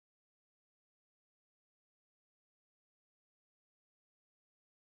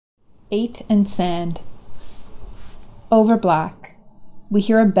8 and sand. Over black. We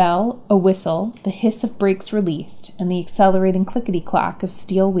hear a bell, a whistle, the hiss of brakes released, and the accelerating clickety-clack of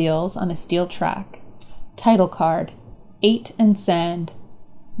steel wheels on a steel track. Title card. 8 and sand.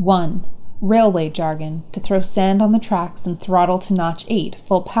 1. Railway jargon, to throw sand on the tracks and throttle to notch 8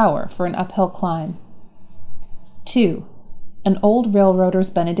 full power for an uphill climb. 2. An old railroader's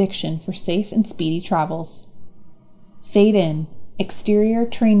benediction for safe and speedy travels. Fade in. Exterior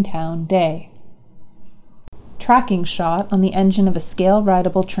train town, day. Tracking shot on the engine of a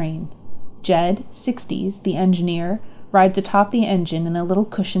scale-rideable train. Jed, 60s, the engineer, rides atop the engine in a little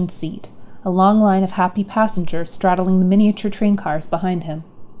cushioned seat, a long line of happy passengers straddling the miniature train cars behind him.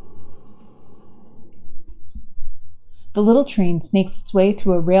 The little train snakes its way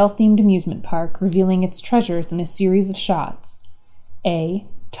through a rail-themed amusement park, revealing its treasures in a series of shots. A.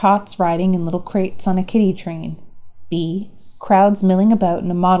 Tots riding in little crates on a kiddie train. B. Crowds milling about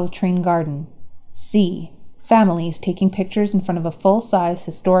in a model train garden. C. Families taking pictures in front of a full-size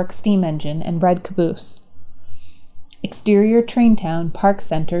historic steam engine and red caboose. Exterior train town, park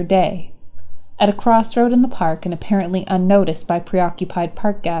center, day. At a crossroad in the park and apparently unnoticed by preoccupied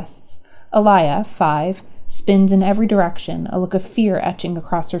park guests, Aliyah, 5, spins in every direction, a look of fear etching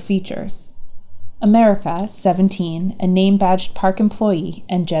across her features. America, 17, a name-badged park employee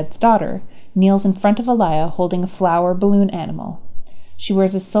and Jed's daughter, kneels in front of Aliyah holding a flower balloon animal. She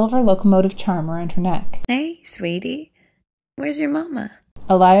wears a silver locomotive charm around her neck. Hey, sweetie. Where's your mama?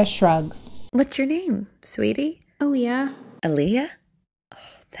 Aliyah shrugs. What's your name, sweetie? Aliyah. Aliyah? Oh,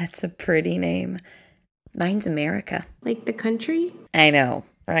 that's a pretty name. Mine's America. Like the country? I know,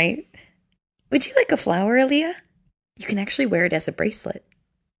 right? Would you like a flower, Aliyah? You can actually wear it as a bracelet.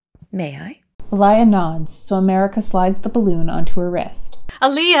 May I? Aliyah nods, so America slides the balloon onto her wrist.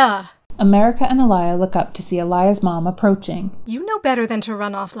 Aliyah! America and Aliyah look up to see Aliyah's mom approaching. You know better than to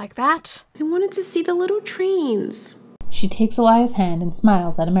run off like that. I wanted to see the little trains. She takes Aliyah's hand and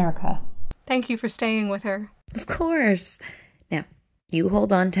smiles at America. Thank you for staying with her. Of course. Now, you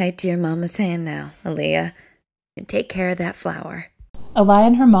hold on tight to your mama's hand now, Aliyah, and take care of that flower. Aliyah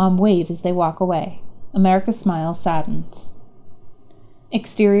and her mom wave as they walk away. America's smile saddens.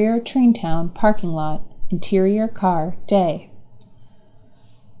 Exterior train town, parking lot, interior car, day.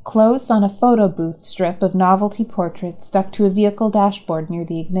 Close on a photo booth strip of novelty portraits stuck to a vehicle dashboard near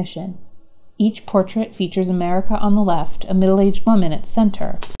the ignition. Each portrait features America on the left, a middle-aged woman at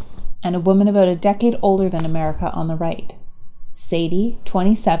center, and a woman about a decade older than America on the right. Sadie,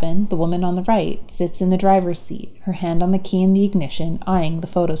 27, the woman on the right, sits in the driver's seat, her hand on the key in the ignition, eyeing the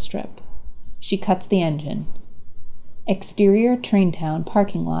photo strip. She cuts the engine. Exterior train town,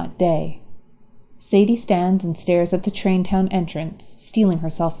 parking lot, day. Sadie stands and stares at the train town entrance, steeling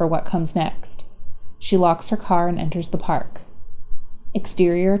herself for what comes next. She locks her car and enters the park.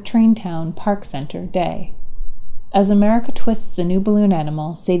 Exterior train town, park center, day. As America twists a new balloon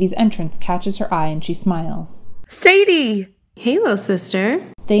animal, Sadie's entrance catches her eye and she smiles. Sadie! Hey, little sister.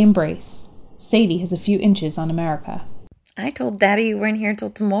 They embrace. Sadie has a few inches on America. I told Daddy you weren't here till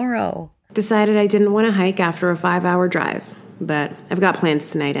tomorrow. Decided I didn't want to hike after a 5-hour drive, but I've got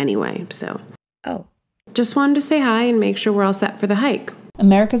plans tonight anyway, so. Oh. Just wanted to say hi and make sure we're all set for the hike.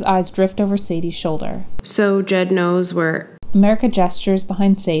 America's eyes drift over Sadie's shoulder. So Jed knows we're... America gestures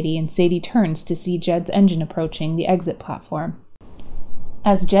behind Sadie, and Sadie turns to see Jed's engine approaching the exit platform.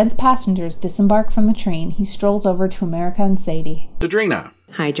 As Jed's passengers disembark from the train, he strolls over to America and Sadie. Adrena.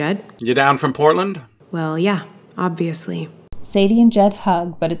 Hi, Jed. You down from Portland? Well, yeah, obviously. Sadie and Jed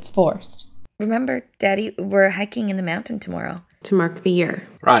hug, but it's forced. Remember, Daddy, we're hiking in the mountain tomorrow. To mark the year.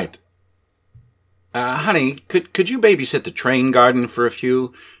 Right. Honey, could you babysit the train garden for a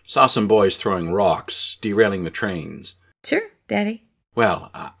few? Saw some boys throwing rocks, derailing the trains. Sure, Daddy.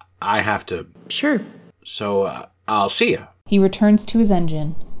 Well, I have to... Sure. So, I'll see you. He returns to his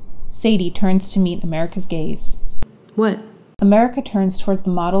engine. Sadie turns to meet America's gaze. What? America turns towards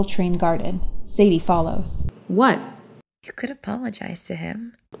the model train garden. Sadie follows. What? You could apologize to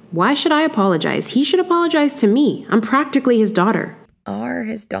him. Why should I apologize? He should apologize to me. I'm practically his daughter. Or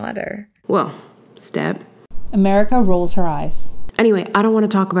his daughter. Well, step. America rolls her eyes. Anyway, I don't want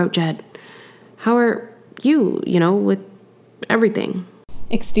to talk about Jed. How are you, with everything?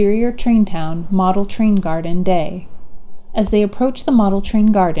 Exterior train town, model train garden, day. As they approach the model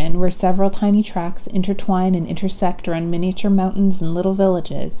train garden, where several tiny tracks intertwine and intersect around miniature mountains and little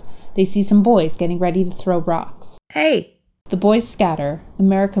villages, they see some boys getting ready to throw rocks. Hey! The boys scatter.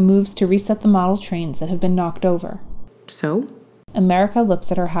 America moves to reset the model trains that have been knocked over. So? America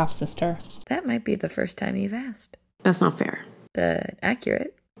looks at her half-sister. That might be the first time you've asked. That's not fair. But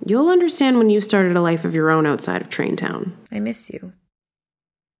accurate. You'll understand when you started a life of your own outside of Train Town. I miss you.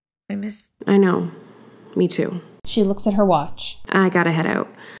 I know. Me too. She looks at her watch. I gotta head out.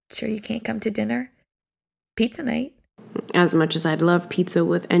 Sure you can't come to dinner? Pizza night. As much as I'd love pizza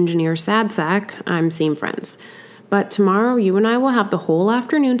with engineer Sad Sack, I'm seeing friends. But tomorrow, you and I will have the whole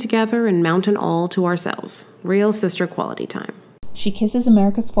afternoon together and mountain all to ourselves. Real sister quality time. She kisses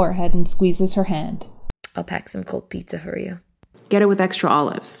America's forehead and squeezes her hand. I'll pack some cold pizza for you. Get it with extra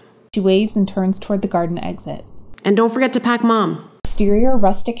olives. She waves and turns toward the garden exit. And don't forget to pack Mom. Exterior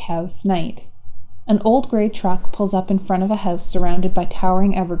rustic house, night. An old gray truck pulls up in front of a house surrounded by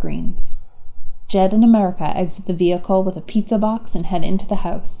towering evergreens. Jed and America exit the vehicle with a pizza box and head into the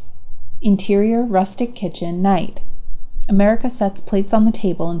house. Interior rustic kitchen, night. America sets plates on the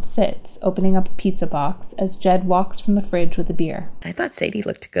table and sits, opening up a pizza box as Jed walks from the fridge with a beer. I thought Sadie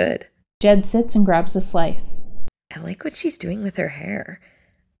looked good. Jed sits and grabs a slice. I like what she's doing with her hair.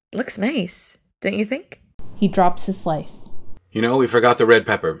 Looks nice, don't you think? He drops his slice. You know, we forgot the red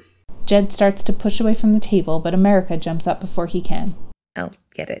pepper. Jed starts to push away from the table, but America jumps up before he can. I'll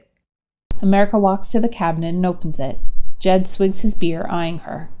get it. America walks to the cabinet and opens it. Jed swigs his beer, eyeing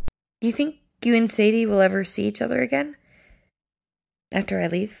her. Do you think you and Sadie will ever see each other again? After I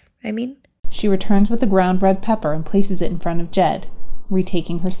leave, I mean? She returns with the ground red pepper and places it in front of Jed,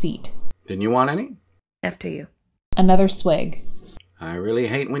 retaking her seat. Didn't you want any? After you. Another swig. I really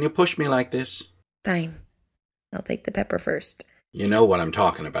hate when you push me like this. Fine. I'll take the pepper first. You know what I'm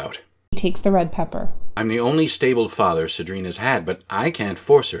talking about. He takes the red pepper. I'm the only stable father Sadrina's had, but I can't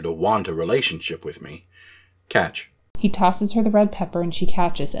force her to want a relationship with me. Catch. He tosses her the red pepper and she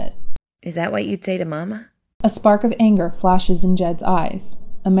catches it. Is that what you'd say to Mama? A spark of anger flashes in Jed's eyes.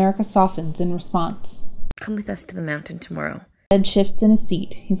 America softens in response. Come with us to the mountain tomorrow. Jed shifts in his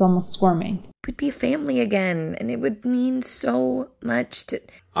seat. He's almost squirming. We'd be a family again, and it would mean so much to...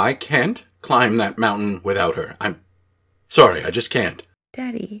 I can't climb that mountain without her. I'm sorry, I just can't.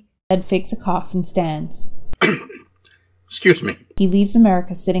 Daddy. Jed fakes a cough and stands. Excuse me. He leaves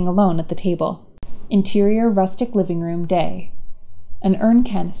America sitting alone at the table. Interior rustic living room, day. An urn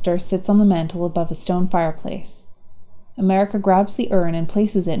canister sits on the mantel above a stone fireplace. America grabs the urn and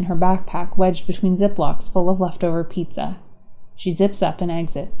places it in her backpack wedged between Ziplocs full of leftover pizza. She zips up and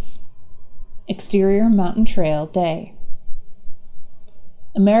exits. Exterior mountain trail, day.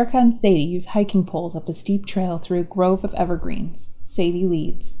 America and Sadie use hiking poles up a steep trail through a grove of evergreens. Sadie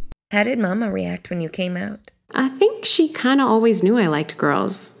leads. How did Mama react when you came out? I think she kind of always knew I liked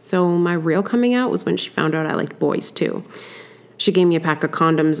girls, so my real coming out was when she found out I liked boys too. She gave me a pack of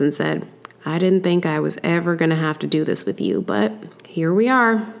condoms and said, I didn't think I was ever going to have to do this with you, but here we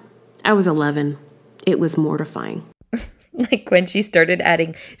are. I was 11. It was mortifying. Like when she started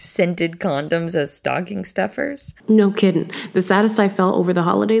adding scented condoms as stocking stuffers? No kidding. The saddest I felt over the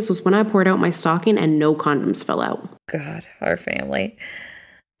holidays was when I poured out my stocking and no condoms fell out. God, our family.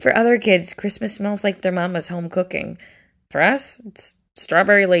 For other kids, Christmas smells like their mama's home cooking. For us, it's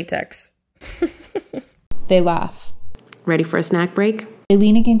strawberry latex. They laugh. Ready for a snack break? They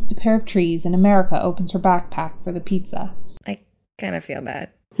lean against a pair of trees and America opens her backpack for the pizza. I kind of feel bad.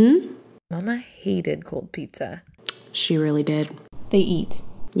 Mama hated cold pizza. She really did. They eat.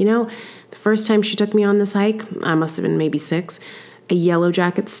 You know, the first time she took me on this hike, I must have been maybe 6, a yellow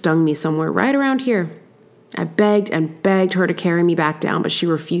jacket stung me somewhere right around here. I begged and begged her to carry me back down, but she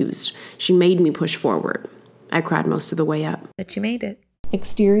refused. She made me push forward. I cried most of the way up. But you made it.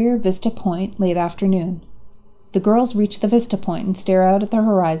 Exterior Vista Point, late afternoon. The girls reach the Vista Point and stare out at the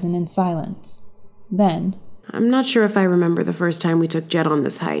horizon in silence. Then... I'm not sure if I remember the first time we took Jed on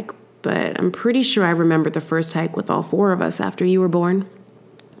this hike, but I'm pretty sure I remember the first hike with all 4 of us after you were born.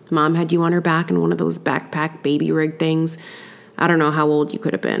 Mom had you on her back in one of those backpack baby rig things. I don't know how old you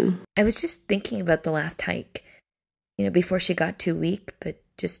could have been. I was just thinking about the last hike. You know, before she got too weak, but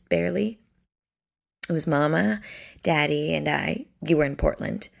just barely. It was Mama, Daddy, and I. You were in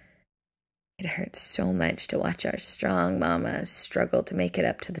Portland. It hurt so much to watch our strong Mama struggle to make it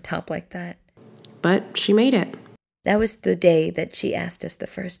up to the top like that. But she made it. That was the day that she asked us the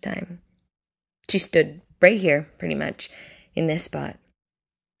first time. She stood right here, pretty much, in this spot.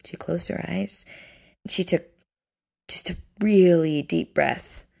 She closed her eyes. She took just a really deep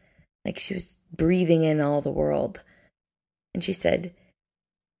breath, like she was breathing in all the world. And she said,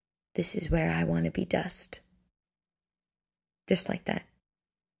 "This is where I want to be dust." Just like that.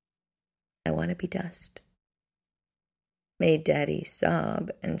 I want to be dust. Made Daddy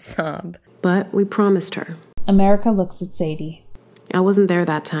sob and sob. But we promised her. America looks at Sadie. I wasn't there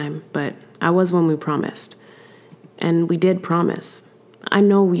that time, but I was when we promised. And we did promise. I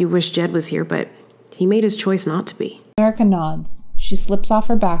know you wish Jed was here, but he made his choice not to be. America nods. She slips off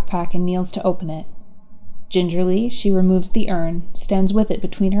her backpack and kneels to open it. Gingerly, she removes the urn, stands with it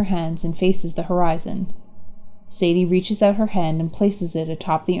between her hands, and faces the horizon. Sadie reaches out her hand and places it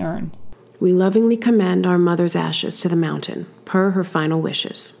atop the urn. We lovingly commend our mother's ashes to the mountain, per her final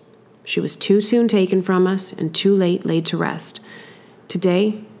wishes. She was too soon taken from us and too late laid to rest.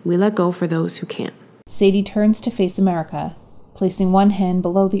 Today, we let go for those who can't. Sadie turns to face America, placing one hand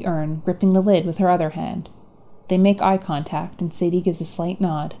below the urn, gripping the lid with her other hand. They make eye contact, and Sadie gives a slight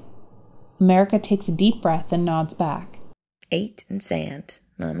nod. America takes a deep breath and nods back. 8 in sand,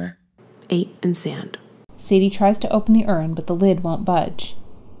 Mama. 8 in sand. Sadie tries to open the urn, but the lid won't budge.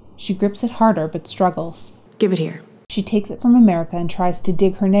 She grips it harder, but struggles. Give it here. She takes it from America and tries to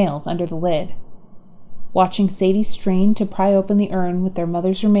dig her nails under the lid. Watching Sadie strain to pry open the urn with their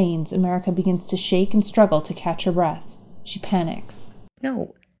mother's remains, America begins to shake and struggle to catch her breath. She panics.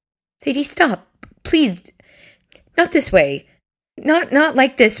 No. Sadie, stop. Please. Not this way. Not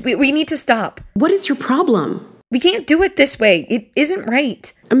like this. We need to stop. What is your problem? We can't do it this way. It isn't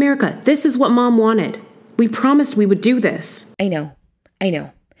right. America, this is what Mom wanted. We promised we would do this. I know.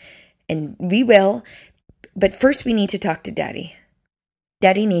 And we will. But first we need to talk to Daddy.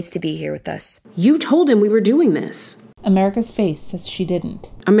 Daddy needs to be here with us. You told him we were doing this. America's face says she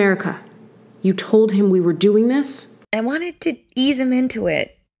didn't. America, you told him we were doing this? I wanted to ease him into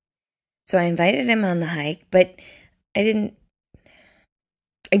it. So I invited him on the hike, but I didn't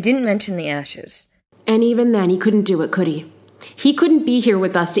mention the ashes. And even then, he couldn't do it, could he? He couldn't be here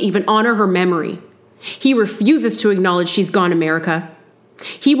with us to even honor her memory. He refuses to acknowledge she's gone, America.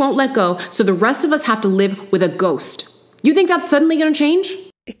 He won't let go, so the rest of us have to live with a ghost. You think that's suddenly going to change?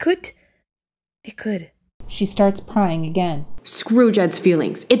 It could. She starts prying again. Screw Jed's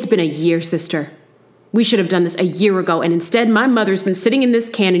feelings. It's been a year, sister. We should have done this a year ago, and instead my mother's been sitting in this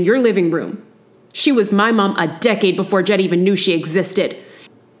can in your living room. She was my mom a decade before Jed even knew she existed.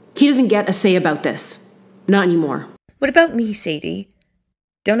 He doesn't get a say about this. Not anymore. What about me, Sadie?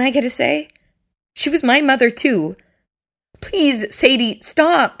 Don't I get a say? She was my mother, too. Please, Sadie,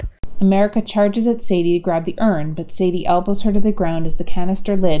 stop. America charges at Sadie to grab the urn, but Sadie elbows her to the ground as the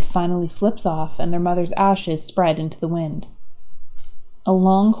canister lid finally flips off and their mother's ashes spread into the wind. A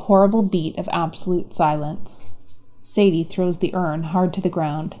long, horrible beat of absolute silence. Sadie throws the urn hard to the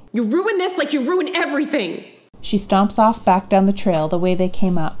ground. You ruin this like you ruin everything! She stomps off back down the trail the way they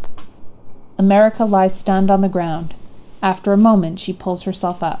came up. America lies stunned on the ground. After a moment, she pulls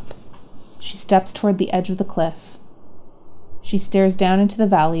herself up. She steps toward the edge of the cliff. She stares down into the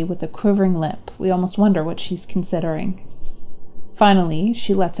valley with a quivering lip. We almost wonder what she's considering. Finally,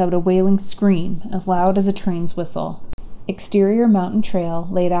 she lets out a wailing scream, as loud as a train's whistle. Exterior mountain trail,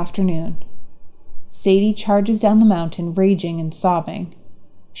 late afternoon. Sadie charges down the mountain, raging and sobbing.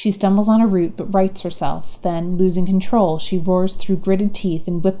 She stumbles on a root but rights herself. Then, losing control, she roars through gritted teeth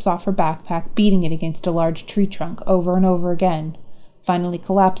and whips off her backpack, beating it against a large tree trunk over and over again, finally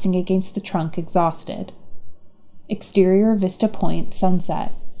collapsing against the trunk, exhausted. Exterior Vista Point,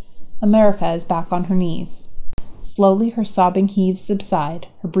 sunset. America is back on her knees. Slowly her sobbing heaves subside,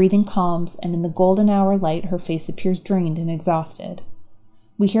 her breathing calms, and in the golden hour light her face appears drained and exhausted.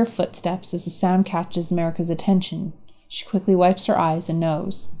 We hear footsteps as the sound catches America's attention. She quickly wipes her eyes and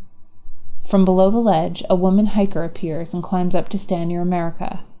knows. From below the ledge, a woman hiker appears and climbs up to stand near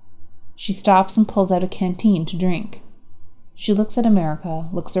America. She stops and pulls out a canteen to drink. She looks at America,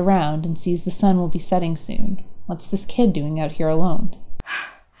 looks around, and sees the sun will be setting soon. What's this kid doing out here alone?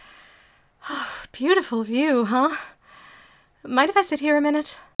 Beautiful view, huh? Mind if I sit here a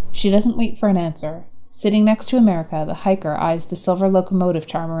minute? She doesn't wait for an answer. Sitting next to America, the hiker eyes the silver locomotive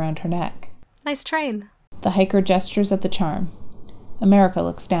charm around her neck. Nice train. The hiker gestures at the charm. America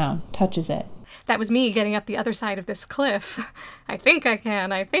looks down, touches it. That was me getting up the other side of this cliff. I think I can.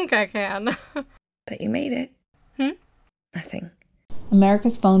 But you made it. Nothing.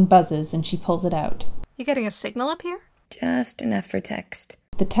 America's phone buzzes and she pulls it out. You getting a signal up here? Just enough for text.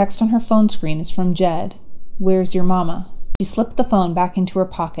 The text on her phone screen is from Jed. Where's your mama? She slipped the phone back into her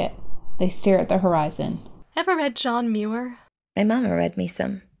pocket. They stare at the horizon. Ever read John Muir? My mama read me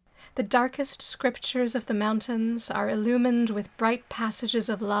some. The darkest scriptures of the mountains are illumined with bright passages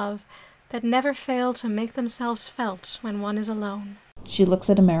of love that never fail to make themselves felt when one is alone. She looks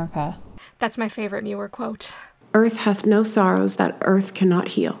at America. That's my favorite Muir quote. Earth hath no sorrows that earth cannot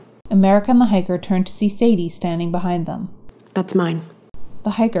heal. America and the hiker turn to see Sadie standing behind them. That's mine.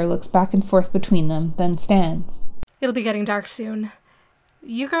 The hiker looks back and forth between them, then stands. It'll be getting dark soon.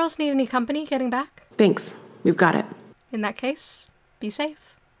 You girls need any company getting back? Thanks. We've got it. In that case, be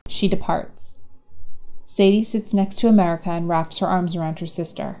safe. She departs. Sadie sits next to America and wraps her arms around her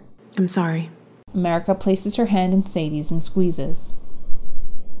sister. I'm sorry. America places her hand in Sadie's and squeezes.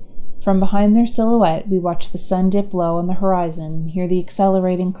 From behind their silhouette, we watch the sun dip low on the horizon and hear the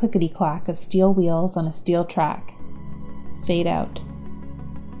accelerating clickety-clack of steel wheels on a steel track. Fade out.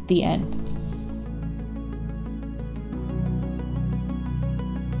 The end.